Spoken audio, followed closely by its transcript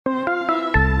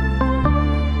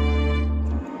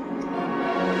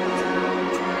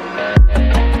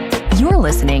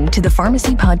listening to the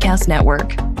Pharmacy Podcast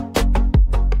Network.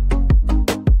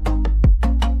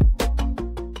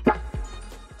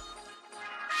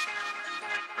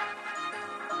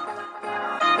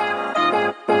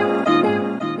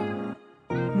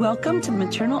 Welcome to the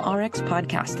MaternalRx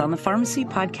podcast on the Pharmacy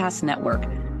Podcast Network.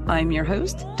 I'm your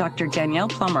host, Dr. Danielle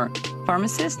Plummer,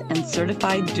 pharmacist and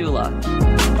certified doula.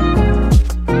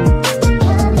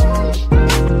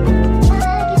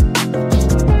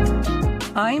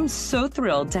 I'm so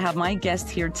thrilled to have my guest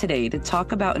here today to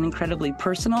talk about an incredibly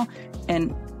personal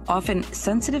and often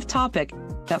sensitive topic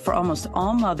that for almost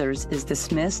all mothers is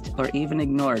dismissed or even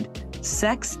ignored: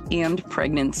 sex and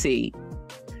pregnancy.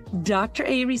 Dr.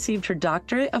 A received her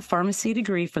doctorate of pharmacy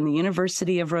degree from the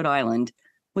University of Rhode Island.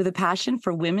 With a passion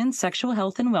for women's sexual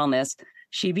health and wellness,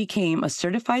 she became a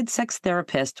certified sex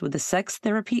therapist with the Sex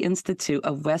Therapy Institute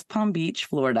of West Palm Beach,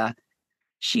 Florida.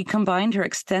 She combined her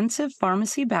extensive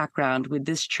pharmacy background with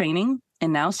this training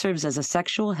and now serves as a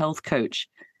sexual health coach.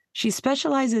 She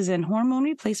specializes in hormone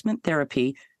replacement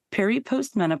therapy,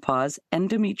 peri-postmenopause,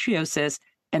 endometriosis,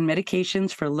 and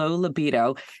medications for low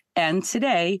libido, and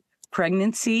today,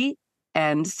 pregnancy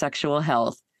and sexual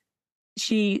health.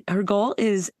 Her goal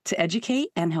is to educate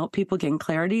and help people gain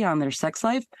clarity on their sex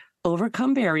life,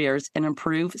 overcome barriers, and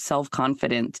improve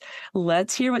self-confidence.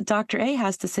 Let's hear what Dr. A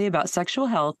has to say about sexual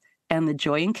health and the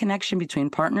joy and connection between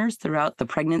partners throughout the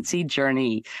pregnancy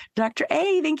journey. Dr.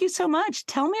 A, thank you so much.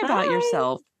 Tell me about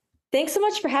yourself. Thanks so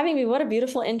much for having me. What a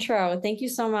beautiful intro. Thank you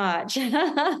so much. It's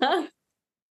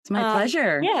my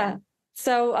pleasure. Yeah.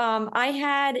 So I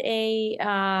had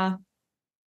a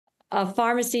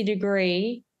pharmacy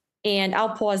degree, and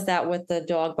I'll pause that with the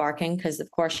dog barking because, of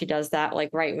course, she does that like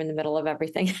right in the middle of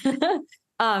everything.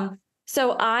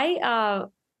 So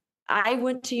I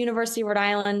went to University of Rhode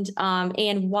Island,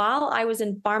 and while I was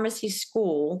in pharmacy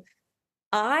school,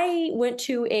 I went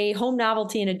to a home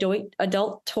novelty and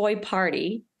adult toy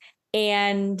party,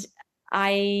 and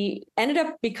I ended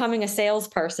up becoming a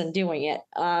salesperson doing it.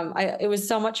 It was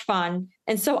so much fun.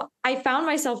 And so I found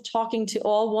myself talking to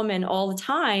all women all the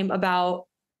time about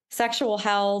sexual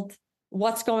health,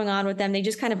 what's going on with them. They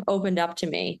just kind of opened up to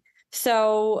me.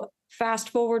 So fast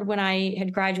forward, when I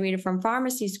had graduated from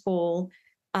pharmacy school,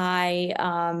 I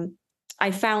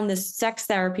found this sex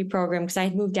therapy program because I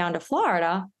had moved down to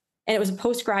Florida, and it was a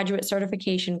postgraduate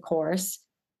certification course.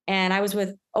 And I was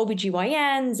with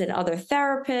OBGYNs and other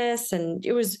therapists. And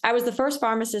I was the first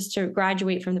pharmacist to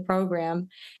graduate from the program.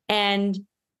 And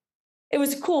it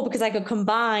was cool because I could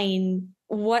combine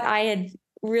what I had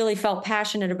really felt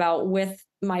passionate about with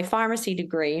my pharmacy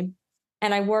degree.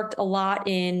 And I worked a lot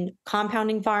in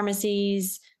compounding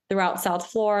pharmacies throughout South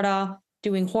Florida,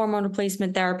 doing hormone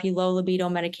replacement therapy, low libido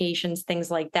medications,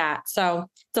 things like that. So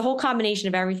it's a whole combination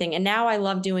of everything. And now I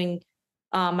love doing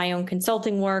my own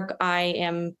consulting work.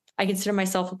 I consider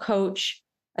myself a coach,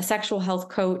 a sexual health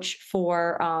coach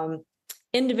for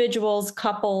individuals,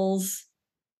 couples,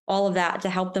 all of that, to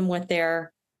help them with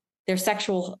their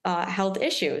sexual health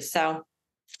issues. So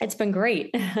it's been great.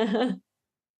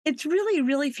 It's really,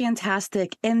 really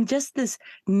fantastic. And just this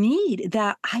need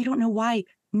that I don't know why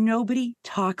nobody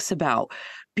talks about.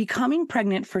 Becoming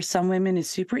pregnant for some women is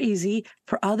super easy,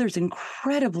 for others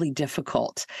incredibly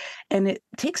difficult. And it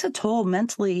takes a toll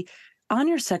mentally on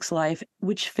your sex life,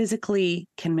 which physically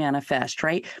can manifest,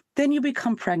 right? Then you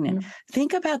become pregnant. Mm-hmm.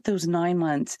 Think about those 9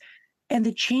 months and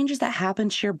the changes that happen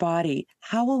to your body,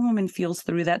 how a woman feels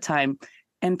through that time,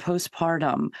 and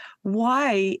postpartum.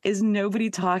 Why is nobody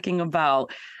talking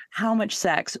about how much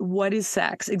sex? What is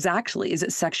sex exactly? Is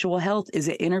it sexual health? Is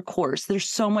it intercourse? There's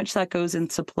so much that goes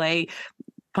into play,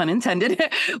 pun intended,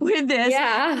 with this.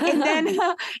 Yeah.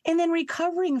 and then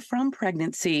recovering from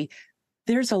pregnancy.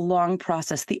 There's a long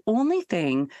process. The only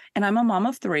thing, and I'm a mom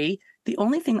of 3, the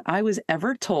only thing I was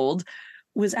ever told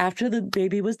was after the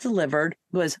baby was delivered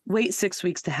was wait 6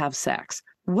 weeks to have sex.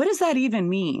 What does that even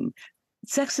mean?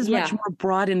 Sex is much more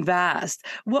broad and vast.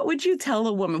 What would you tell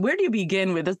a woman? Where do you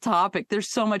begin with this topic? There's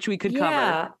so much we could cover.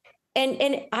 Yeah.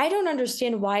 And I don't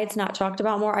understand why it's not talked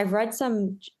about more. I've read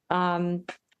some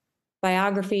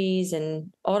biographies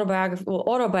and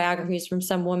autobiographies from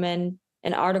some women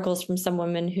and articles from some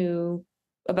women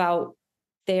about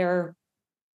their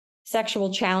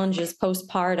sexual challenges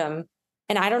postpartum.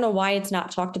 And I don't know why it's not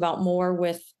talked about more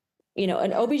with, and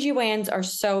OBGYNs are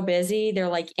so busy. They're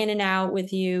like in and out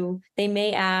with you. They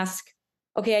may ask,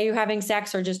 okay, are you having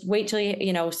sex? Or just wait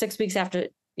till 6 weeks after,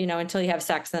 until you have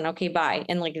sex, then okay, bye.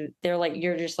 And like, they're like,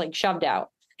 you're just like shoved out,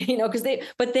 because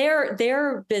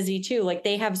they're busy too. Like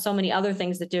they have so many other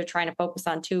things that they're trying to focus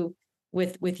on too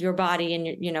with your body and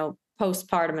your,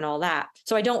 postpartum and all that.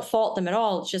 So I don't fault them at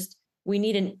all. It's just we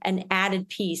need an added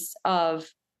piece of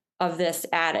this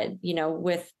added,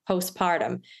 with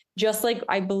postpartum. Just like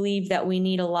I believe that we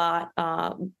need a lot,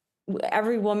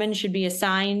 every woman should be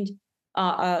assigned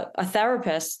a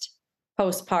therapist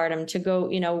postpartum to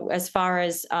go, as far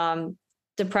as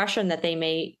depression that they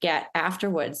may get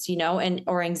afterwards, and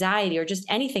or anxiety or just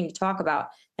anything to talk about.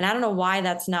 And I don't know why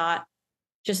that's not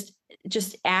just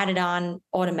added on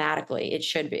automatically. It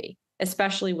should be,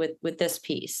 especially with this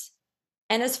piece.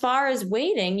 And as far as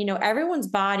waiting, everyone's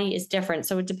body is different.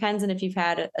 So it depends on if you've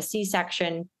had a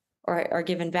C-section or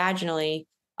given vaginally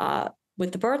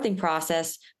with the birthing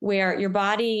process, where your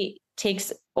body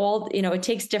takes it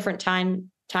takes different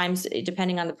times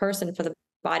depending on the person for the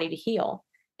body to heal.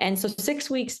 And so 6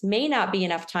 weeks may not be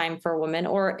enough time for a woman,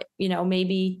 or,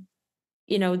 maybe,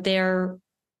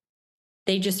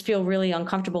 they just feel really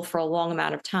uncomfortable for a long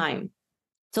amount of time.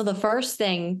 So the first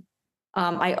thing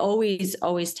I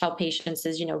always tell patients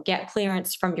is, get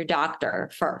clearance from your doctor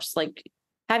first. Like,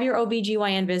 have your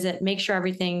OBGYN visit, make sure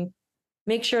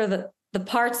that the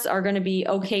parts are going to be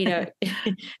okay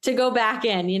to go back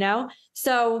in,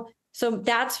 So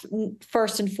that's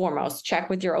first and foremost, check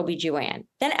with your OBGYN.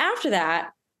 Then after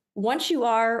that, once you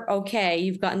are okay,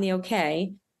 you've gotten the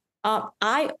okay,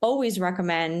 I always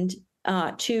recommend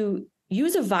to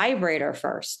use a vibrator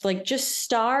first. Like, just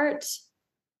start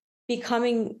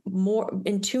becoming more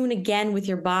in tune again with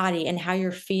your body and how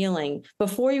you're feeling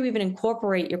before you even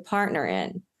incorporate your partner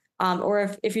in.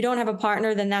 Or if you don't have a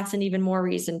partner, then that's an even more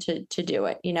reason to do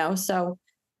it, So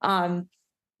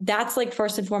that's like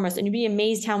first and foremost. And you'd be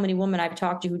amazed how many women I've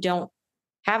talked to who don't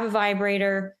have a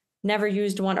vibrator, never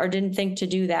used one, or didn't think to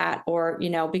do that, or,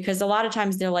 because a lot of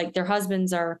times they're like, their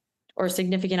husbands or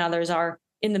significant others are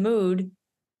in the mood,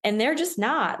 and they're just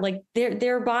not. Like,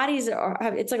 their bodies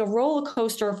it's like a roller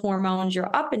coaster of hormones.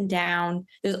 You're up and down.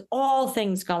 There's all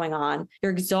things going on.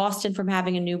 You're exhausted from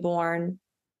having a newborn.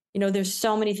 There's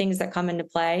so many things that come into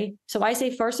play. So I say,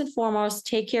 first and foremost,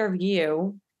 take care of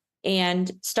you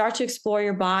and start to explore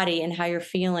your body and how you're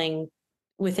feeling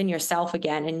within yourself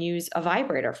again, and use a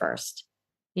vibrator first.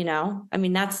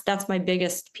 That's my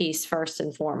biggest piece, first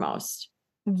and foremost.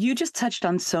 You just touched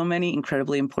on so many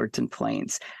incredibly important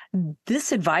points.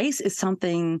 This advice is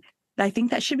something I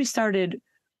think that should be started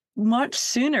much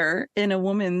sooner in a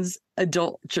woman's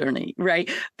adult journey, right?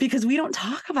 Because we don't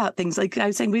talk about things like I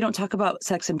was saying, we don't talk about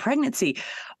sex and pregnancy,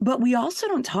 but we also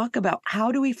don't talk about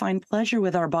how do we find pleasure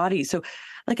with our bodies. So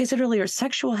like I said earlier,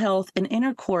 sexual health and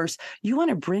intercourse, you want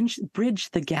to bridge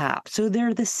the gap. So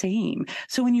they're the same.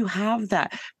 So when you have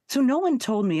that, so no one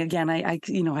told me, again, I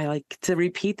like to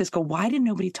repeat this, why did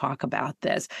nobody talk about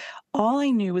this? All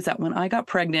I knew was that when I got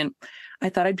pregnant, I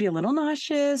thought I'd be a little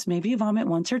nauseous, maybe vomit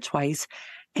once or twice.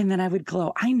 And then I would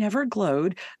glow. I never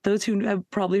glowed. Those who have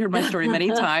probably heard my story many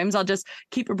times, I'll just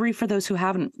keep it brief for those who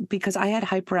haven't, because I had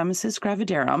hyperemesis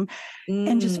gravidarum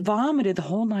and just vomited the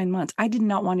whole 9 months. I did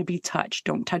not want to be touched.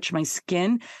 Don't touch my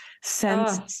skin,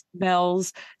 scents,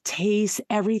 smells, taste,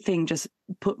 everything just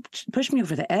pushed me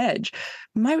over the edge.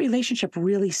 My relationship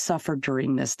really suffered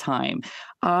during this time.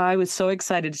 I was so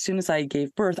excited. As soon as I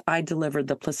gave birth, I delivered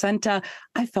the placenta.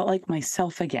 I felt like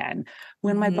myself again.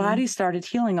 When my body started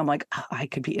healing, I'm like, oh, I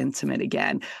could be intimate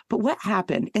again. But what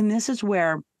happened? And this is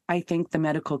where I think the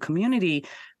medical community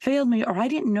failed me, or I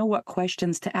didn't know what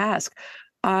questions to ask.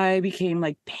 I became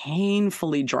like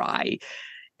painfully dry.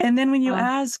 And then when you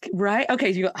ask, right? Okay,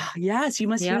 you go, oh, yes, you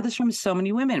must hear this from so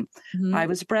many women. I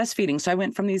was breastfeeding. So I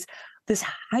went from this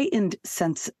heightened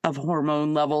sense of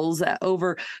hormone levels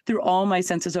through all my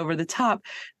senses over the top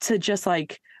to just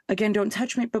like, again, don't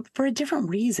touch me, but for a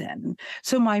different reason.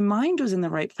 So my mind was in the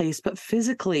right place, but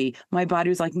physically my body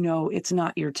was like, no, it's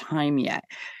not your time yet.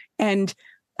 And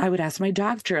I would ask my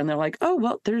doctor, and they're like, oh,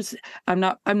 well, I'm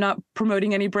not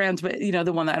promoting any brands, but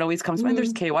the one that always comes to mind,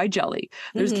 there's KY jelly.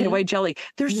 There's KY jelly.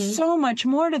 There's so much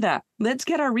more to that. Let's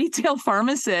get our retail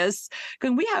pharmacists,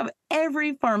 because we have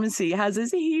every pharmacy has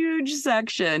this huge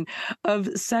section of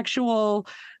sexual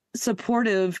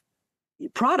supportive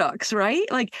products, right?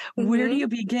 Like, where do you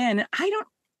begin?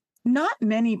 Not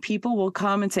many people will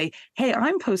come and say, hey,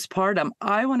 I'm postpartum.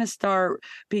 I want to start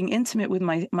being intimate with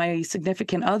my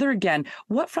significant other again.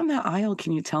 What from that aisle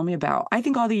can you tell me about? I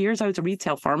think all the years I was a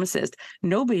retail pharmacist,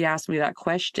 nobody asked me that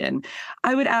question.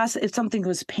 I would ask if something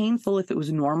was painful, if it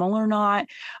was normal or not.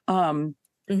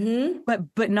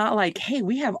 But not like, hey,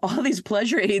 we have all these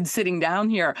pleasure aids sitting down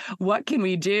here. What can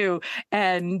we do?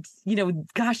 And,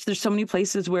 gosh, there's so many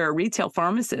places where retail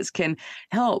pharmacists can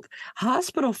help.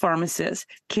 Hospital pharmacists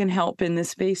can help in this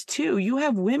space too. You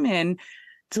have women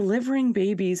delivering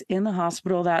babies in the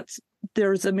hospital. That's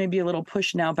there's maybe a little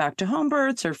push now back to home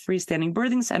births or freestanding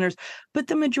birthing centers, but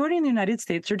the majority in the United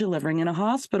States are delivering in a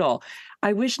hospital.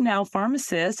 I wish now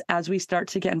pharmacists, as we start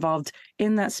to get involved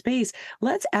in that space,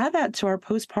 let's add that to our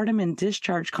postpartum and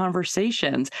discharge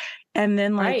conversations. And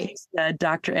then, like you said,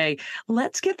 Dr. A,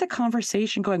 let's get the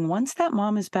conversation going. Once that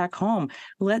mom is back home,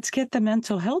 let's get the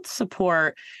mental health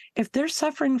support. If they're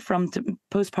suffering from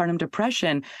postpartum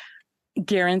depression,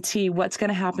 guarantee what's going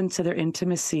to happen to their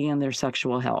intimacy and their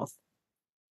sexual health.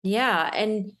 Yeah.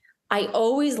 And I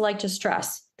always like to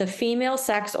stress the female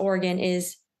sex organ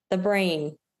is the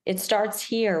brain. It starts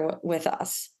here with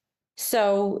us.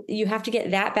 So you have to get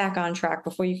that back on track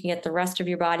before you can get the rest of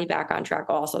your body back on track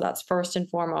also. That's first and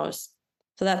foremost.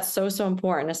 So that's so, so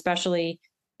important, especially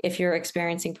if you're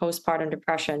experiencing postpartum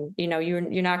depression. You're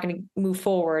not going to move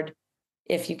forward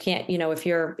if you can't, if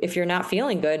you're not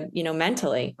feeling good,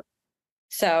 mentally.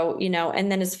 So,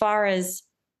 and then as far as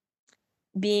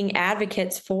being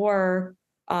advocates for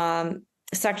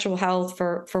sexual health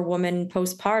for women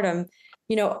postpartum,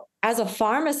 as a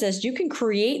pharmacist, you can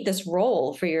create this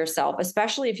role for yourself,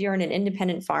 especially if you're in an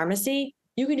independent pharmacy.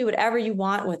 You can do whatever you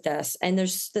want with this, and the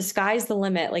sky's the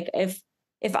limit. Like if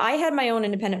I had my own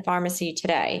independent pharmacy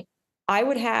today, I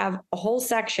would have a whole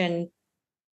section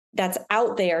that's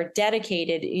out there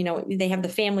dedicated. They have the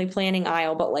family planning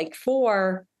aisle, but like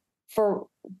for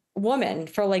woman,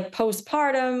 for like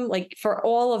postpartum, like for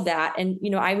all of that. And,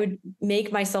 I would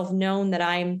make myself known that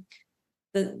I'm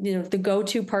the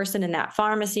go-to person in that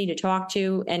pharmacy to talk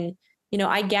to. And,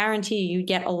 I guarantee you'd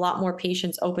get a lot more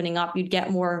patients opening up. You'd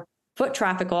get more foot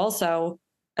traffic also,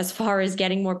 as far as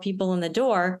getting more people in the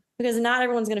door, because not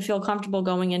everyone's going to feel comfortable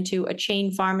going into a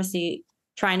chain pharmacy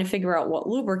trying to figure out what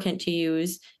lubricant to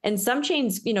use. And some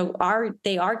chains,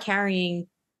 are carrying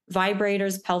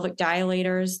vibrators, pelvic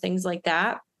dilators, things like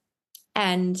that.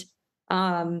 And,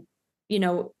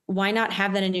 why not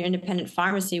have that in your independent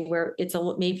pharmacy where it's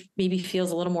maybe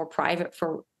feels a little more private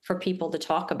for people to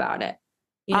talk about it?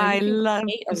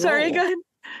 Sorry, go ahead.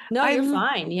 No, you're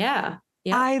fine. Yeah.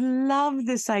 Yeah. I love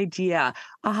this idea.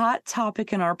 A hot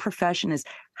topic in our profession is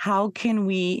how can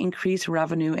we increase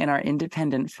revenue in our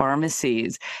independent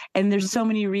pharmacies? And there's so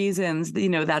many reasons,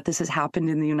 that this has happened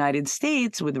in the United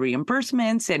States with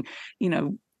reimbursements and,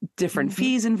 different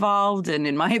fees involved. And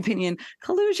in my opinion,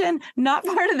 collusion, not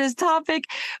part of this topic.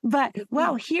 But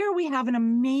wow, here we have an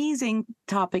amazing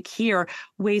topic here,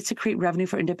 ways to create revenue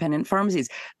for independent pharmacies.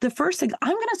 The first thing,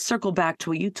 I'm going to circle back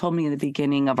to what you told me in the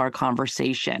beginning of our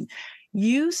conversation.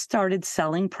 You started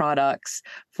selling products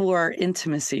for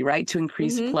intimacy, right? To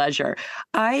increase pleasure.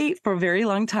 I, for a very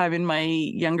long time in my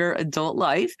younger adult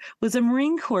life, was a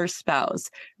Marine Corps spouse.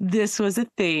 This was a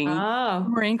thing. Oh.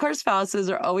 Marine Corps spouses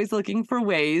are always looking for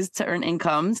ways to earn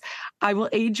incomes. I will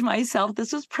age myself.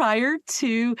 This was prior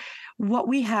to what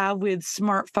we have with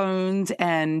smartphones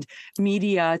and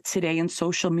media today and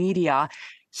social media.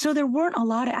 So there weren't a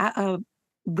lot of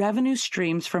revenue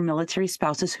streams for military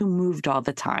spouses who moved all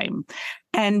the time.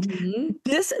 And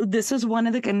this was one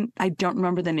of and I don't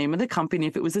remember the name of the company,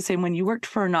 if it was the same one you worked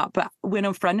for or not, but when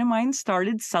a friend of mine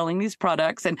started selling these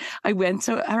products and I went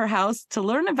to her house to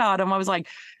learn about them, I was like,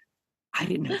 I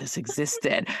didn't know this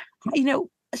existed.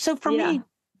 So for me,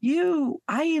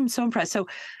 I am so impressed. So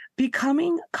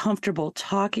becoming comfortable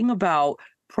talking about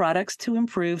products to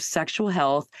improve sexual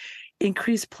health,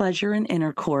 increase pleasure and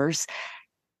intercourse,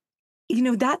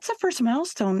 that's the first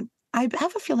milestone. I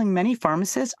have a feeling many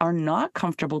pharmacists are not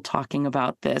comfortable talking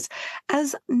about this,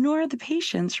 as nor are the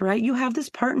patients, right? You have this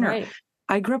partner. Right.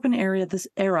 I grew up in this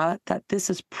era that this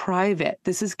is private.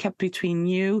 This is kept between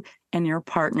you and your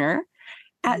partner.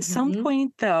 At some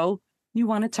point, though, you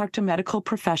want to talk to a medical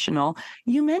professional.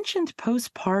 You mentioned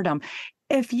postpartum.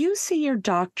 If you see your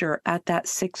doctor at that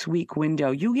 6-week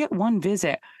window, you get one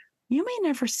visit. You may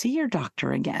never see your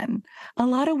doctor again. A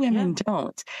lot of women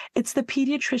don't. It's the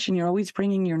pediatrician. You're always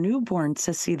bringing your newborns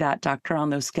to see that doctor on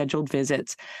those scheduled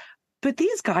visits. But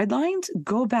these guidelines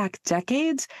go back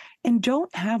decades and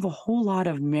don't have a whole lot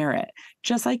of merit.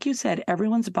 Just like you said,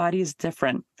 everyone's body is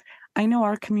different. I know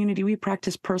our community, we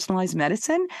practice personalized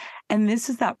medicine, and this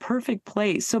is that perfect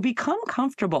place. So become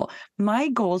comfortable. My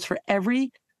goal is for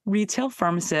every retail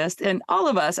pharmacist and all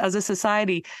of us as a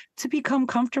society to become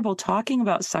comfortable talking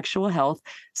about sexual health,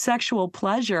 sexual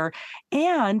pleasure,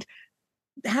 and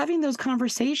having those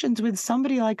conversations with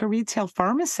somebody like a retail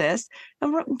pharmacist.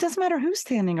 And it doesn't matter who's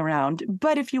standing around,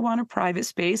 but if you want a private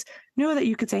space, know that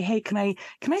you could say, hey, can I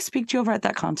speak to you over at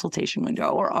that consultation window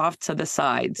or off to the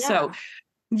side? Yeah. So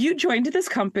you joined this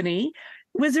company.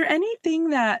 Was there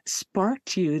anything that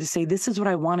sparked you to say, this is what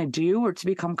I want to do, or to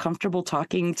become comfortable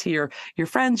talking to your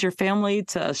friends, your family,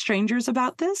 to strangers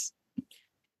about this?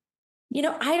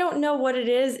 I don't know what it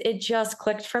is. It just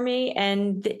clicked for me.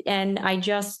 And I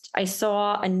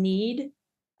saw a need.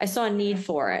 I saw a need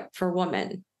for it for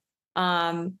women.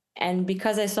 And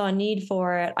because I saw a need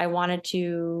for it, I wanted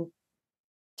to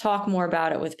talk more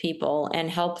about it with people and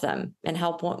help them and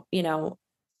help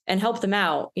them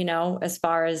out, as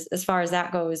far as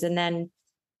that goes. And then,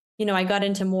 I got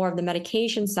into more of the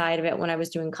medication side of it when I was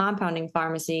doing compounding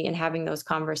pharmacy and having those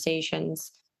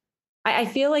conversations. I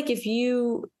feel like if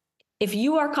you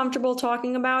are comfortable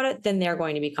talking about it, then they're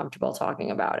going to be comfortable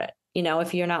talking about it.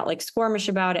 If you're not like squirmish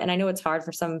about it. And I know it's hard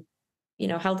for some,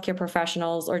 healthcare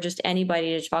professionals or just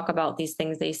anybody to talk about these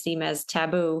things they seem as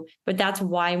taboo, but that's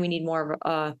why we need more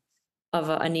of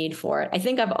a need for it. I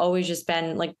think I've always just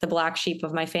been like the black sheep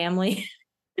of my family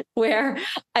where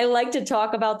I like to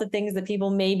talk about the things that people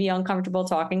may be uncomfortable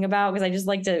talking about because I just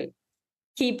like to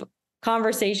keep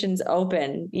conversations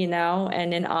open,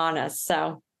 and honest.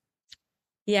 So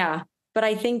yeah. But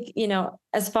I think,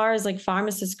 as far as like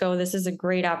pharmacists go, this is a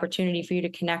great opportunity for you to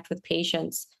connect with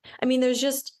patients. I mean, there's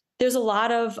a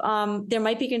lot of, there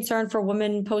might be concern for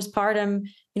women postpartum,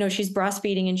 she's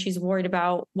breastfeeding and she's worried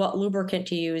about what lubricant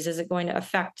to use. Is it going to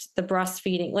affect the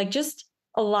breastfeeding? Like just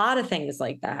a lot of things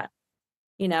like that,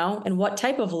 and what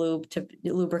type of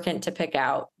lubricant to pick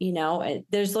out,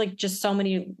 there's like just so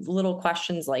many little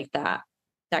questions like that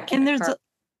can occur.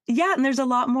 And there's a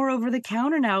lot more over the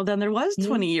counter now than there was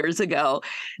 20 years ago.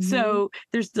 Mm-hmm. So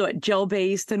there's the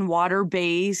gel-based and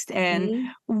water-based. And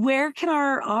where can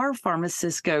our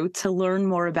pharmacists go to learn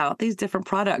more about these different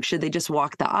products? Should they just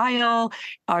walk the aisle?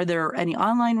 Are there any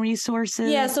online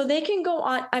resources? Yeah, so they can go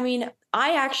on. I mean,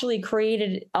 I actually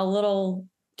created a little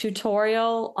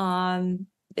tutorial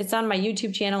it's on my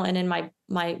YouTube channel and in my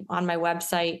on my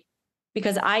website.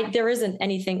 Because there isn't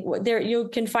anything there. You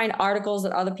can find articles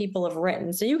that other people have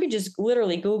written. So you can just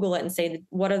literally Google it and say,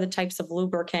 what are the types of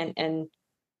lubricant and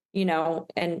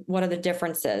what are the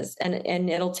differences? And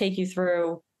it'll take you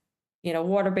through,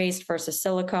 water-based versus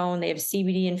silicone. They have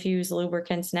CBD infused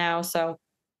lubricants now. So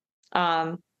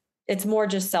it's more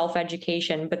just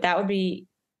self-education, but that would be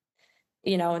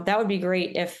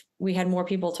great if we had more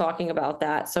people talking about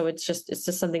that. So it's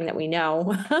just something that we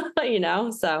know,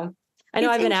 so. I know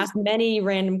I've been asked many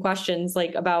random questions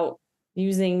like about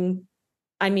using,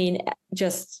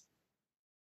 just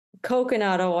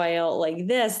coconut oil like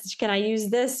this. Can I use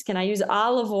this? Can I use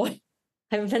olive oil?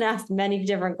 I've been asked many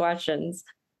different questions.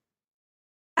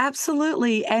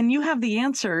 Absolutely. And you have the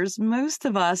answers. Most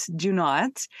of us do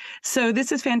not. So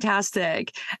this is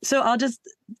fantastic. So I'll just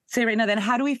say right now then,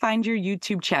 how do we find your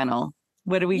YouTube channel?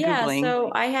 What are we Googling?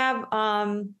 So I have,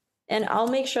 and I'll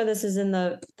make sure this is in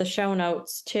the show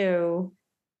notes too.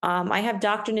 I have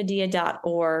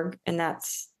drnadia.org, and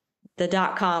that's the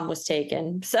 .com was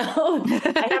taken. So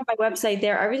I have my website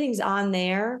there. Everything's on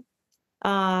there.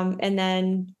 And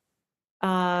then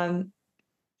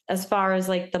as far as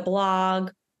like the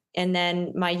blog, and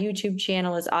then my YouTube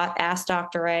channel is Ask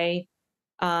Dr. A.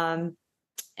 And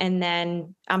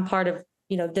then I'm part of,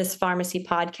 this pharmacy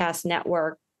podcast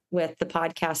network with the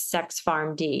podcast Sex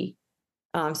Farm D.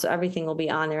 So everything will be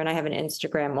on there. And I have an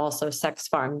Instagram also, Sex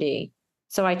Farm D.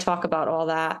 So I talk about all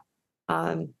that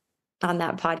on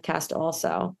that podcast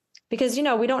also, because,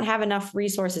 we don't have enough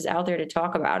resources out there to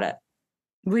talk about it.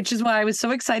 Which is why I was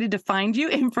so excited to find you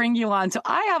and bring you on. So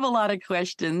I have a lot of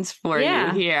questions for you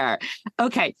here.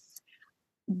 Okay.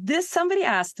 Somebody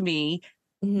asked me,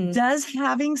 does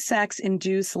having sex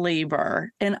induce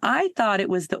labor? And I thought it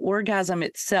was the orgasm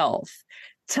itself.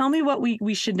 Tell me what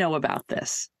we should know about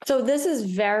this. So this is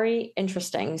very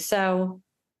interesting. So,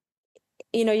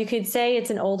 you could say it's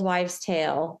an old wives'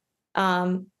 tale.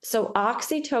 So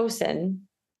oxytocin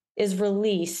is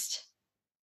released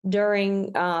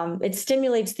during, it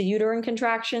stimulates the uterine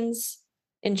contractions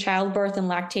in childbirth and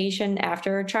lactation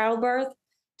after childbirth.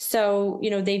 So,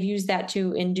 they've used that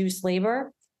to induce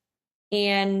labor.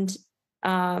 And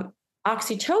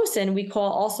oxytocin, we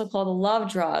also call the love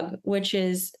drug, which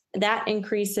is that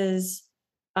increases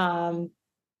like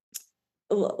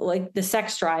the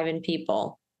sex drive in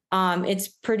people. It's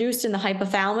produced in the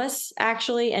hypothalamus,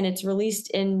 actually, and it's released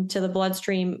into the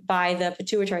bloodstream by the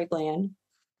pituitary gland.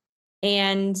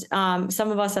 And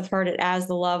some of us have heard it as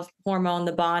the love hormone,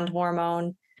 the bond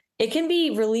hormone. It can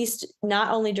be released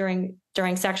not only during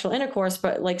sexual intercourse,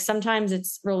 but like sometimes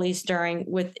it's released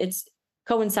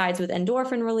coincides with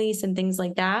endorphin release and things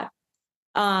like that.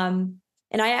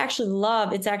 And I actually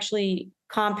it's actually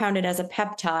compounded as a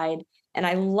peptide, and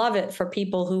I love it for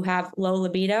people who have low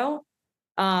libido.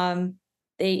 The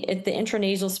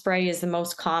intranasal spray is the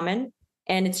most common.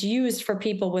 and it's used for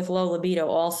people with low libido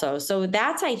also. So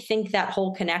that's, I think, that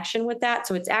whole connection with that.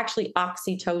 So it's actually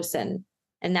oxytocin,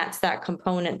 and that's that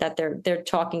component that they're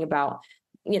talking about.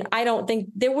 I don't think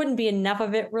there wouldn't be enough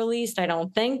of it released, I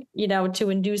don't think, to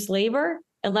induce labor,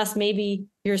 unless maybe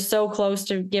you're so close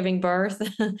to giving birth.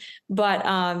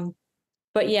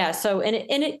 but yeah, so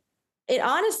it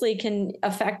honestly can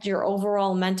affect your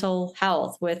overall mental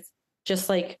health with just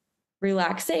like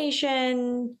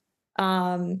relaxation,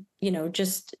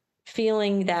 just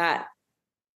feeling that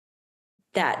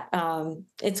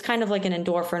it's kind of like an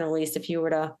endorphin release if you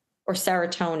were to, or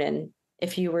serotonin,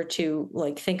 if you were to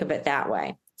like think of it that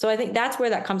way. So I think that's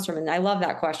where that comes from. And I love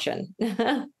that question.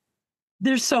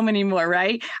 There's so many more,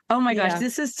 right? Oh my gosh, Yeah.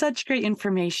 this is such great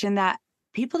information that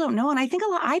people don't know. And I think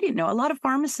I didn't know. A lot of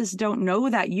pharmacists don't know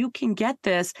that you can get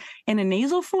this in a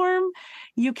nasal form.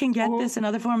 You can get this in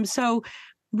other forms. So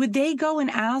would they go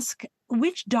and ask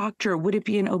which doctor? Would it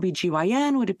be an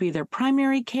OBGYN? Would it be their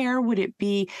primary care? Would it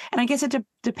be, and I guess it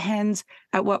depends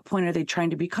at what point are they trying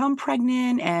to become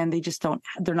pregnant and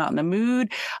they're not in the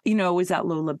mood, is that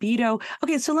low libido?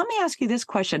 Okay, so let me ask you this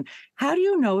question. How do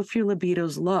you know if your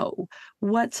libido's low?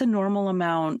 What's a normal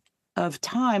amount of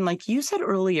time? Like you said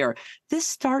earlier, this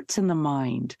starts in the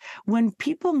mind. When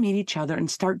people meet each other and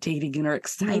start dating and are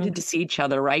excited to see each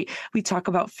other, right? We talk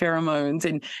about pheromones,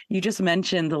 and you just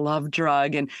mentioned the love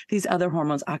drug and these other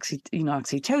hormones,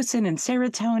 oxytocin and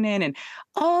serotonin, and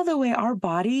all the way our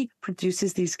body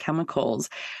produces these chemicals.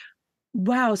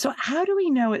 Wow. So how do we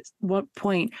know at what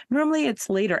point? Normally it's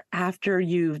later after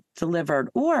you've delivered,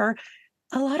 or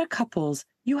a lot of couples,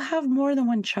 you have more than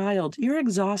one child, you're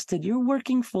exhausted, you're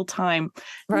working full time,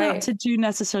 Right. not to do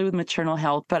necessarily with maternal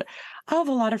health, but I have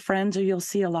a lot of friends, or you'll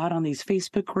see a lot on these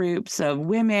Facebook groups of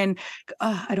women,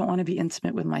 I don't want to be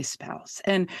intimate with my spouse.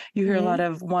 And you hear a lot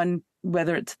of one,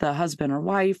 whether it's the husband or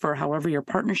wife or however your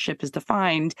partnership is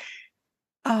defined.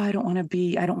 I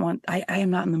am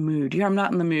not in the mood. I'm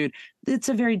not in the mood. It's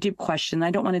a very deep question.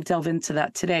 I don't want to delve into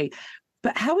that today.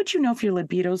 But how would you know if your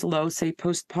libido's low, say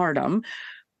postpartum?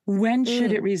 When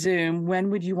should it resume?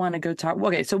 When would you want to go talk?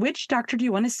 Okay, so which doctor do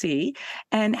you want to see?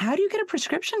 And how do you get a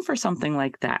prescription for something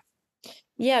like that?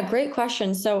 Yeah, great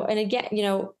question. So, and again,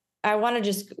 I want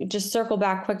to just circle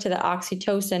back quick to the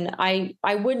oxytocin.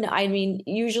 I mean,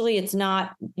 usually it's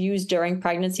not used during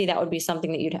pregnancy. That would be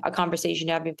something that a conversation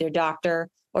to have with your doctor,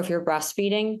 or if you're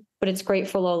breastfeeding, but it's great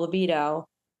for low libido.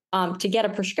 To get a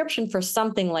prescription for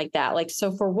something like that. Like,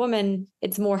 so for women,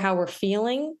 it's more how we're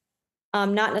feeling,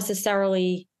 not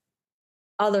necessarily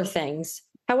other things.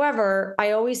 However,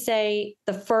 I always say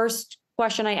the first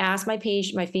question I ask my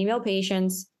female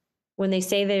patients, when they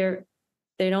say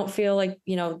they don't feel like,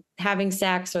 having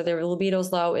sex or their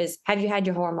libido's low, is, have you had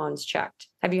your hormones checked?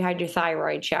 Have you had your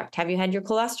thyroid checked? Have you had your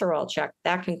cholesterol checked?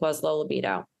 That can cause low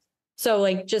libido. So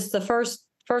like, just the first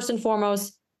and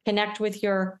foremost, connect with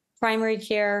your primary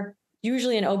care.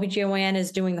 Usually an OBGYN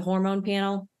is doing the hormone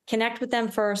panel. Connect with them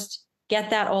first,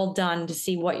 get that all done to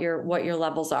see what your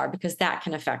levels are, because that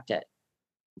can affect it.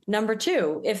 Number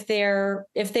two, if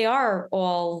they are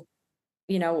all,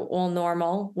 all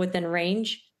normal within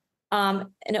range, an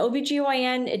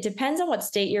OBGYN, it depends on what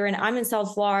state you're in. I'm in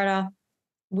South Florida.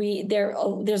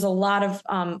 There's a lot of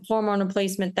hormone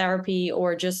replacement therapy,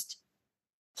 or just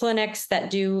clinics that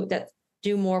do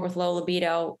more with low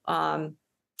libido.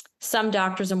 Some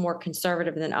doctors are more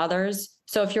conservative than others.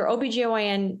 So if your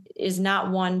OBGYN is not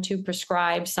one to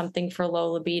prescribe something for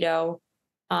low libido,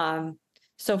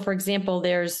 so for example,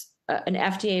 there's an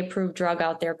FDA approved drug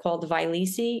out there called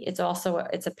Vyleesi. It's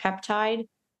a peptide,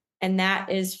 and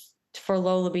that is for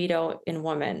low libido in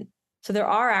women. So there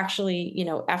are actually,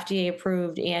 FDA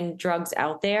approved and drugs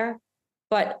out there.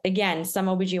 But again, some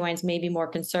OBGYNs may be more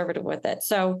conservative with it.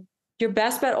 So your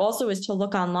best bet also is to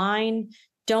look online.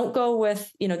 Don't go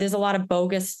with, there's a lot of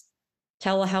bogus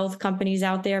telehealth companies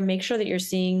out there. Make sure that you're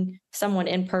seeing someone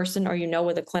in person, or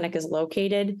where the clinic is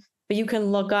located. But you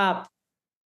can look up,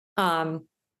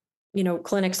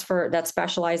 clinics that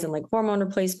specialize in like hormone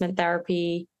replacement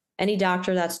therapy. Any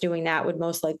doctor that's doing that would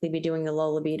most likely be doing the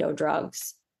low libido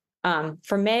drugs.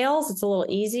 For males, it's a little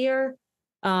easier.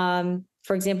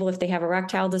 For example, if they have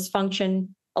erectile dysfunction,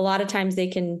 a lot of times they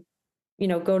can,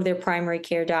 go to their primary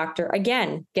care doctor.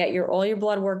 Again, get all your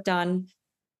blood work done.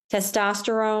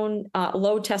 Testosterone,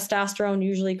 low testosterone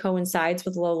usually coincides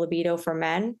with low libido for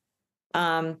men.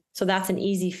 So that's an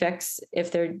easy fix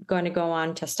if they're going to go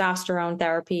on testosterone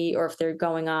therapy, or if they're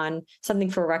going on something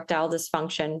for erectile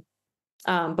dysfunction.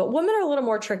 But women are a little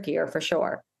more trickier for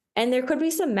sure. And there could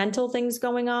be some mental things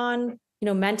going on,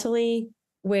 mentally,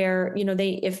 where,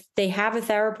 if they have a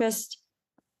therapist,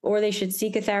 or they should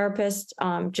seek a therapist,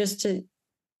 just to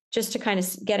just to kind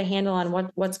of get a handle on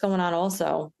what's going on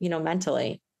also,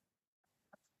 mentally.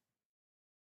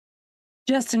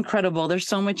 Just incredible. There's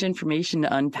so much information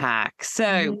to unpack. So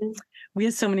Mhm, we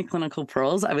have so many clinical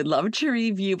pearls I would love to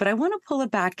review, but I want to pull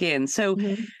it back in. So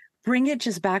mhm, bring it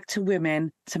just back to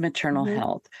women, to maternal mhm,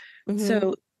 health. mhm.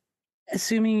 So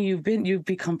assuming you've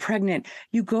become pregnant,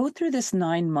 you go through this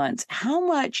 9 months. How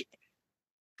much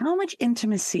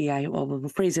intimacy, I will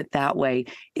phrase it that way,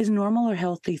 is normal or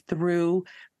healthy through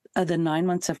the 9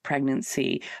 months of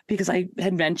pregnancy? Because I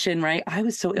had mentioned, right, I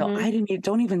was so ill. Mhm,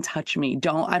 Don't even touch me. I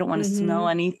don't want to smell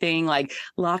mhm. anything. Like,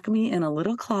 lock me in a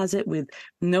little closet with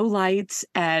no lights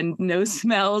and no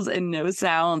smells and no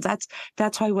sounds.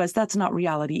 That's how I was. That's not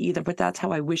reality either, but that's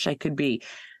how I wish I could be.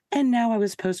 And now I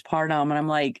was postpartum and I'm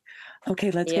like,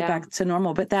 okay, let's get Yeah. back to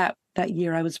normal. But that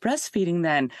year I was breastfeeding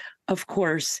then, of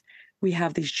course, we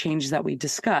have these changes that we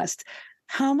discussed.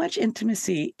 How much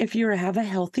intimacy, if you have a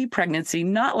healthy pregnancy,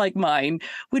 not like mine,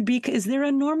 would be? Is there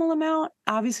a normal amount?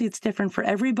 Obviously, it's different for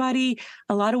everybody.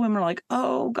 A lot of women are like,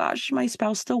 oh gosh, my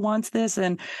spouse still wants this,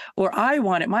 or I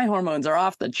want it. My hormones are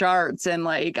off the charts. And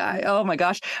like, oh my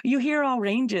gosh, you hear all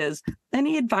ranges.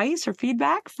 Any advice or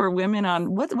feedback for women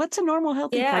on what's a normal,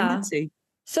 healthy Yeah. pregnancy?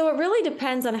 So it really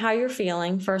depends on how you're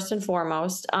feeling, first and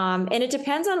foremost. And it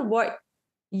depends on what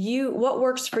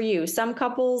works for you. Some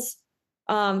couples,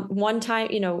 one time,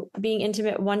 being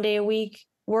intimate 1 day a week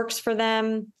works for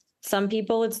them. Some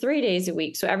people, it's 3 days a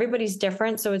week. So everybody's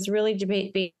different. So it's really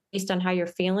based on how you're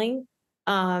feeling.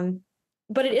 Um,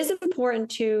 but it is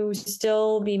important to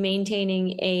still be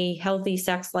maintaining a healthy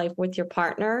sex life with your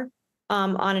partner,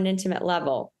 on an intimate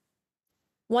level.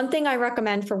 One thing I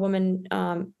recommend for women,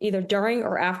 either during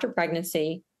or after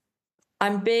pregnancy,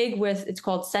 I'm big with, it's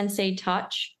called sensei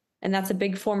touch, and that's a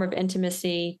big form of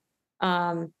intimacy.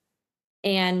 Um,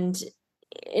 and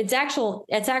it's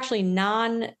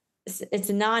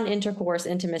non-intercourse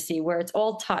intimacy where it's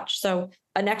all touch. So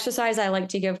an exercise I like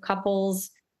to give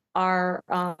couples are,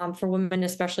 for women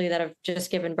especially that have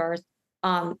just given birth,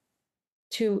 um,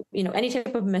 to any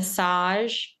type of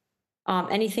massage,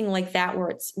 anything like that where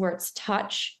it's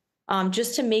touch,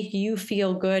 just to make you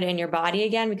feel good in your body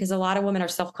again, because a lot of women are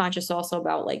self-conscious also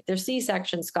about like their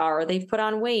C-section scar or they've put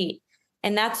on weight,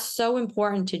 and that's so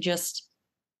important to just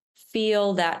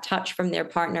feel that touch from their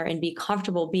partner and be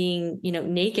comfortable being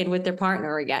naked with their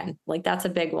partner again. Like that's a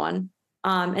big one.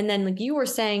 And then like you were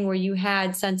saying where you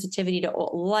had sensitivity to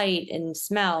light and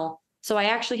smell, so I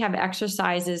actually have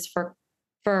exercises for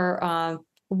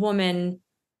women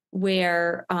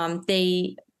where,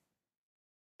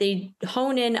 they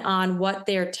hone in on what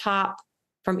their top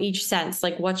from each sense,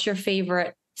 like what's your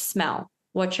favorite smell,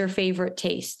 what's your favorite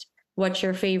taste, what's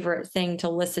your favorite thing to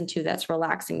listen to that's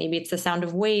relaxing. Maybe it's the sound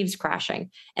of waves crashing,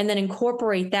 and then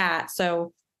incorporate that.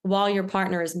 So while your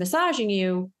partner is massaging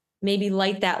you, maybe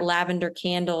light that lavender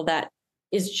candle that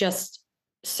is just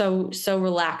so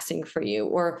relaxing for you,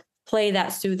 or play that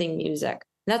soothing music.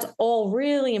 That's all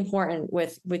really important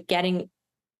with getting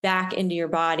back into your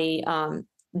body,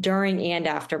 during and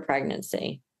after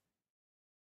pregnancy.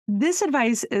 This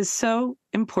advice is so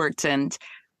important.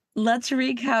 Let's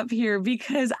recap here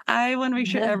because I want to make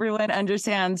sure everyone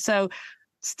understands. So,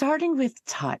 starting with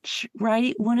touch,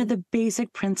 right? One of the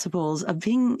basic principles of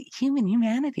being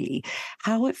humanity,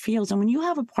 how it feels. And when you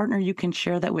have a partner you can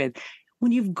share that with,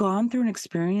 when you've gone through an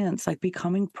experience like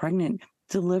becoming pregnant,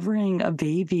 delivering a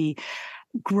baby,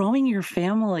 growing your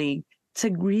family, to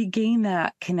regain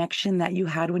that connection that you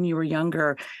had when you were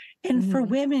younger. And for Mhm.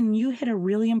 women, you hit a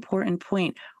really important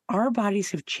point. Our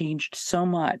bodies have changed so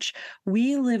much.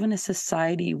 We live in a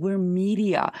society where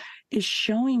media is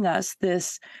showing us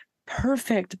this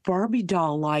perfect Barbie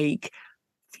doll like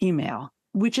female,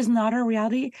 which is not our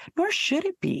reality, nor should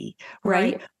it be,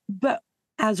 right? Right. But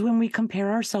as when we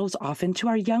compare ourselves often to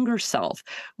our younger self,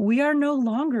 we are no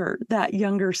longer that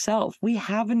younger self. We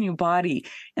have a new body,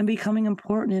 and becoming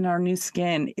important in our new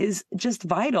skin is just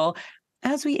vital.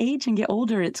 As we age and get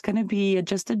older, it's going to be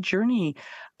just a journey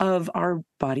of our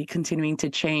body continuing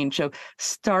to change. So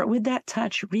start with that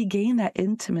touch, regain that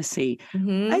intimacy. I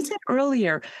Mhm. said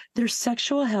earlier, there's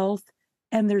sexual health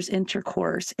and there's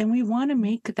intercourse, and we want to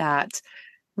make that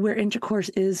where intercourse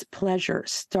is pleasure,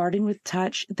 starting with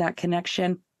touch, that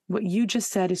connection. What you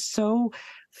just said is so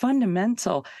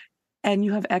fundamental. And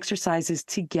you have exercises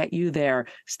to get you there.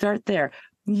 Start there.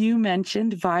 You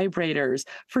mentioned vibrators.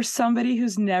 For somebody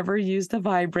who's never used a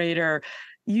vibrator,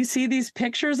 you see these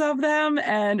pictures of them,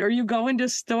 or you go into a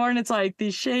store and it's like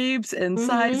these shapes and Mhm.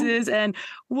 sizes. And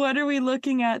what are we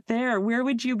looking at there? Where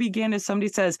would you begin if somebody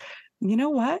says, you know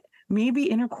what? Maybe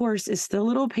intercourse is still a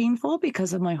little painful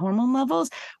because of my hormone levels.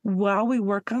 While we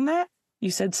work on that,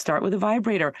 you said start with a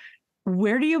vibrator.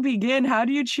 Where do you begin? How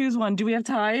do you choose one? Do we have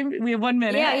time? We have 1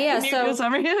 minute. Yeah. Can you do a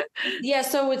summary? Yeah.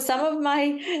 So with some of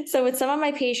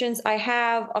my patients, I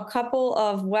have a couple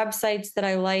of websites that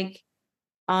I like.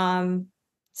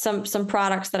 Some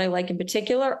products that I like in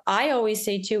particular. I always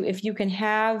say too, if you're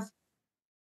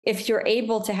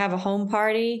able to have a home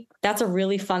party, that's a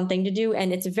really fun thing to do.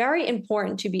 And it's very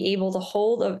important to be able to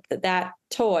hold that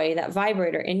toy, that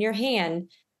vibrator in your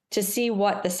hand to see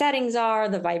what the settings are,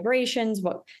 the vibrations,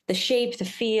 what the shape, the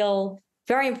feel.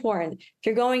 Very important. If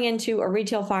you're going into a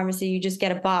retail pharmacy, you just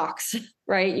get a box,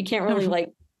 right? You can't really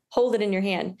like hold it in your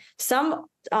hand. Some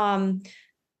adult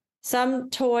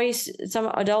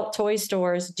toy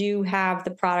stores do have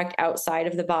the product outside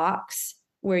of the box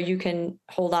where you can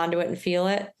hold on to it and feel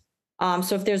it.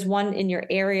 So if there's one in your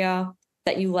area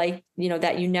that you like,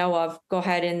 that you know of, go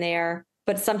ahead in there.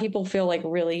 But some people feel like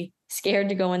really scared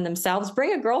to go in themselves.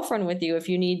 Bring a girlfriend with you if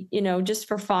you need, just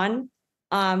for fun.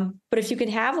 But if you can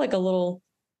have like a little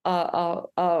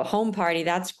a home party,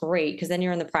 that's great, because then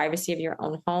you're in the privacy of your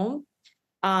own home.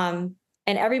 And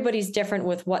everybody's different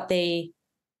with what they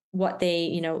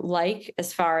like,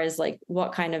 as far as like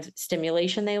what kind of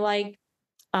stimulation they like.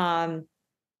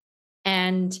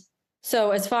 And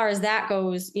so as far as that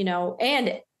goes,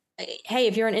 and hey,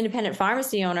 if you're an independent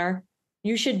pharmacy owner,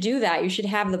 you should do that. You should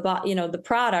have the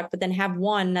product, but then have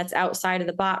one that's outside of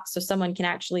the box so someone can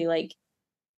actually like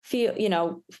feel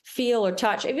or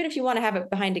touch, even if you want to have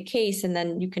it behind a case and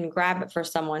then you can grab it for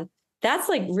someone. That's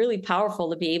like really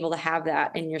powerful to be able to have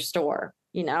that in your store,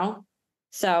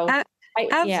 So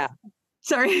yeah.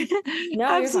 Sorry.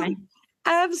 No, you're fine.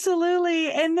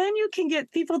 Absolutely. And then you can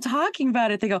get people talking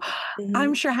about it. They go,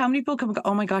 I'm sure how many people come and go,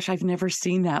 oh my gosh, I've never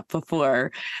seen that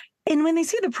before. And when they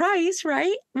see the price,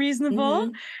 right?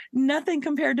 Reasonable, nothing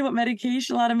compared to what a lot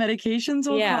of medications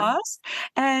will cost.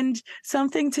 And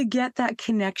something to get that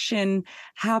connection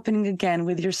happening again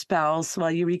with your spouse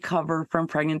while you recover from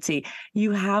pregnancy.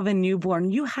 You have a newborn,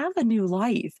 you have a new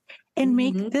life. And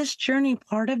make this journey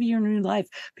part of your new life.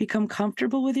 Become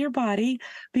comfortable with your body,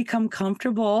 become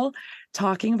comfortable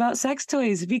talking about sex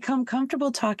toys, become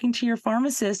comfortable talking to your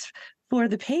pharmacist for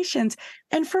the patients.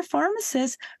 And for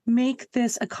pharmacists, make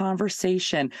this a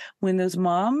conversation. When those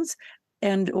moms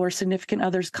or significant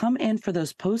others come in for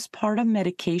those postpartum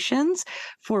medications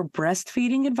for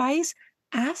breastfeeding advice,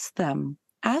 ask them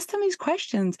these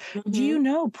questions. Do you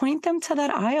know? Point them to that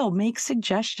aisle, make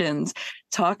suggestions,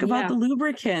 talk about the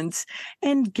lubricants,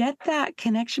 and get that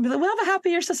connection. We'll have a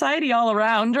happier society all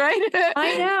around, right?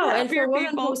 I know. And for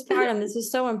women postpartum, this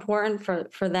is so important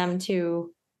for them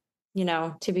to,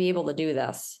 to be able to do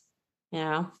this,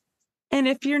 And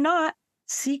if you're not,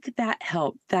 seek that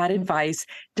help, that advice.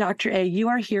 Dr. A, you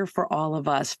are here for all of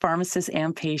us, pharmacists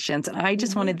and patients. And I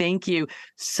just want to thank you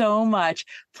so much.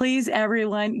 Please,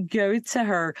 everyone, go to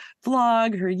her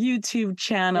blog, her YouTube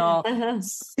channel,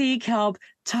 seek help,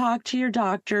 talk to your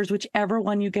doctors, whichever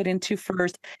one you get into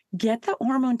first. Get the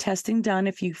hormone testing done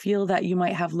if you feel that you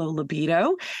might have low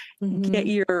libido. Get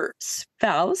your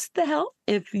spouse the help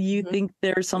if you think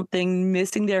there's something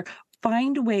missing there.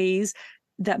 Find ways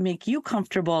that make you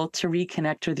comfortable to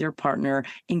reconnect with your partner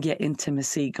and get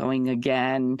intimacy going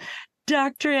again.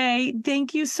 Dr. A,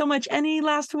 thank you so much. Any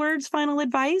last words, final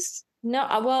advice? No,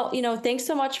 well, thanks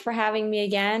so much for having me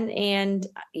again. And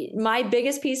my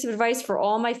biggest piece of advice for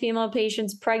all my female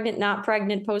patients, pregnant, not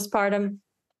pregnant, postpartum,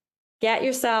 get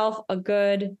yourself a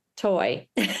good toy.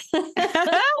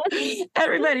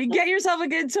 Everybody, get yourself a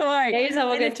good toy. Get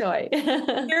yourself a good toy.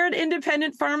 You're an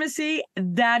independent pharmacy.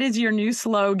 That is your new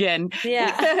slogan.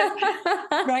 Yeah.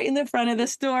 Right in the front of the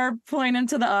store, point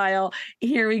into the aisle.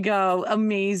 Here we go.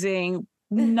 Amazing.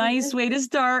 Nice way to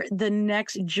start the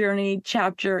next journey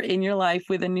chapter in your life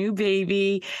with a new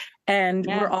baby. And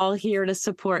we're all here to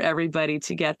support everybody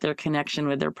to get their connection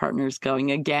with their partners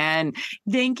going again.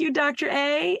 Thank you, Dr.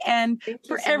 A. And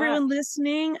for everyone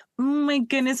listening, oh my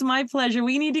goodness, my pleasure.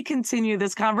 We need to continue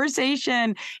this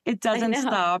conversation. It doesn't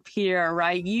stop here,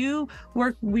 right? You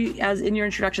work, as in your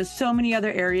introduction, so many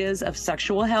other areas of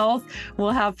sexual health.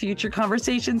 We'll have future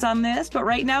conversations on this. But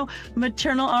right now,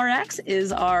 MaternalRx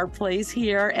is our place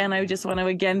here. And I just want to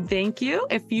again thank you.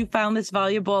 If you found this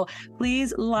valuable,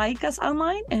 please like us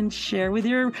online and share with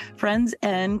your friends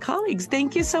and colleagues.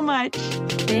 Thank you so much.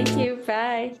 Thank you.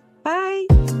 Bye.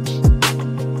 Bye.